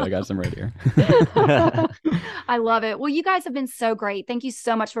 Definitely. Me too. I got some right here. I love it. Well, you guys have been so great. Thank you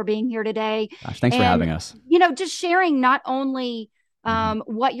so much for being here today. Gosh, thanks for having us. Just sharing not only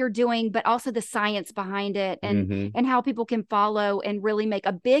what you're doing, but also the science behind it and how people can follow and really make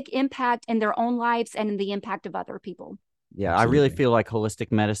a big impact in their own lives and in the impact of other people. Yeah, absolutely. I really feel like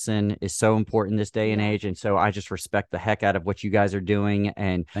holistic medicine is so important this day and age. And so I just respect the heck out of what you guys are doing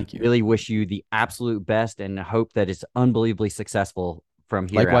and really wish you the absolute best and hope that it's unbelievably successful from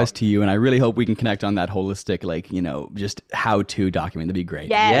here Likewise to you. And I really hope we can connect on that holistic, just how to document. That'd be great.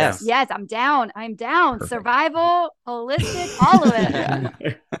 Yes. I'm down. Perfect. Survival, holistic, all of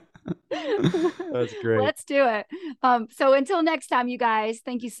it. That's great. Let's do it. So until next time, you guys,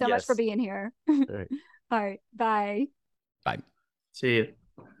 thank you so much for being here. All right. Bye. Bye. See you.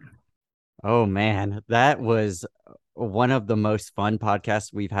 Oh man, that was one of the most fun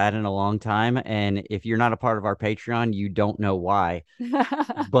podcasts we've had in a long time. And if you're not a part of our Patreon, you don't know why.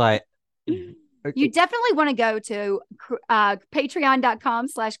 But you definitely want to go to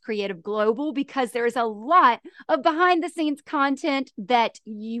patreon.com/creative global because there's a lot of behind the scenes content that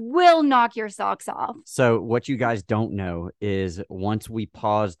you will knock your socks off. So what you guys don't know is once we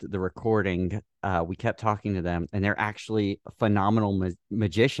paused the recording, we kept talking to them and they're actually phenomenal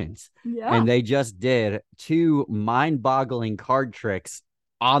magicians. Yeah. And they just did 2 mind-boggling card tricks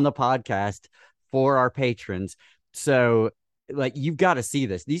on the podcast for our patrons. So like, you've got to see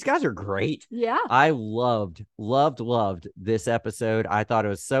this. These guys are great. Yeah. I loved this episode. I thought it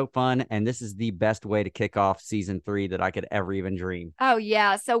was so fun. And this is the best way to kick off season 3 that I could ever even dream. Oh,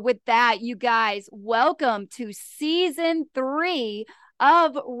 yeah. So with that, you guys, welcome to season 3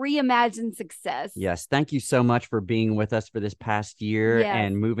 of Reimagine Success. Yes. Thank you so much for being with us for this past year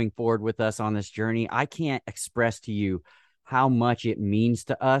and moving forward with us on this journey. I can't express to you how much it means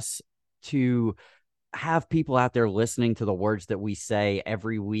to us to have people out there listening to the words that we say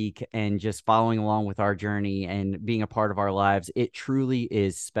every week and just following along with our journey and being a part of our lives. It truly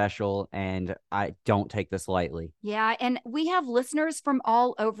is special, and I don't take this lightly. Yeah, and we have listeners from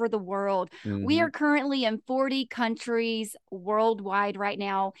all over the world. We are currently in 40 countries worldwide right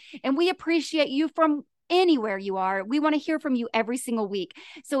now, and we appreciate you from anywhere you are. We want to hear from you every single week.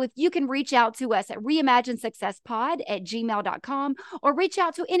 So if you can reach out to us at reimaginesuccesspod@gmail.com or reach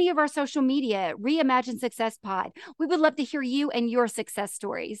out to any of our social media at Reimagine Success Pod. We would love to hear you and your success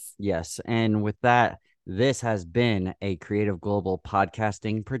stories. Yes. And with that, this has been a Creative Global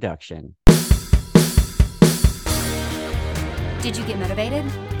podcasting production. Did you get motivated?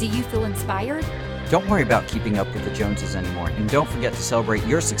 Do you feel inspired? Don't worry about keeping up with the Joneses anymore, and don't forget to celebrate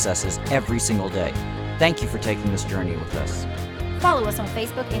your successes every single day. Thank you for taking this journey with us. Follow us on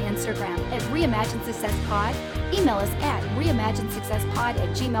Facebook and Instagram at Reimagine Success Pod. Email us at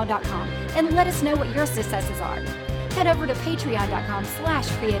reimaginesuccesspod@gmail.com and let us know what your successes are. Head over to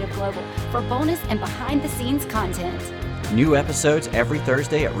patreon.com/Creative Global for bonus and behind-the-scenes content. New episodes every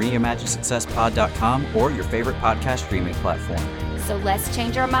Thursday at reimaginesuccesspod.com or your favorite podcast streaming platform. So let's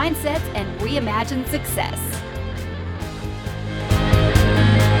change our mindsets and reimagine success.